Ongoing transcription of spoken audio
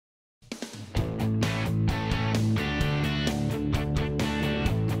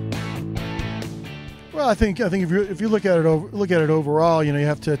Well, I think if you look at it overall, you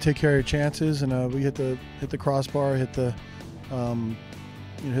have to take care of your chances, and we hit the crossbar, hit the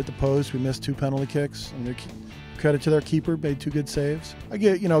post. We missed 2 penalty kicks, and credit to their keeper, made 2 good saves. I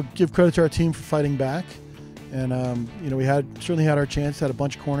give credit to our team for fighting back, and we certainly had our chance, had a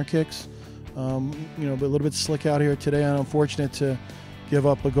bunch of corner kicks, but a little bit slick out here today, and unfortunate to give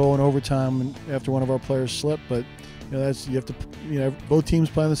up a goal in overtime after one of our players slipped, but both teams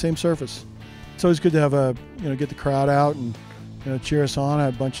play on the same surface. It's always good to have get the crowd out and cheer us on. I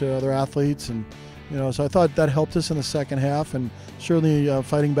had a bunch of other athletes, and so I thought that helped us in the second half, and certainly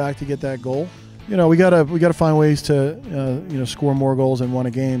fighting back to get that goal. We gotta find ways to score more goals and win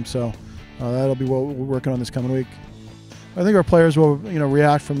a game. So that'll be what we're working on this coming week. I think our players will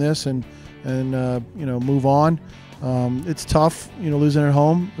react from this and move on. It's tough losing at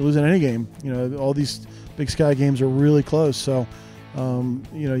home, losing any game. All these Big Sky games are really close. So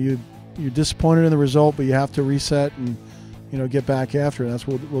you're disappointed in the result, but you have to reset and get back after it. That's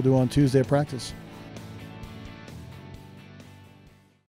what we'll do on Tuesday at practice.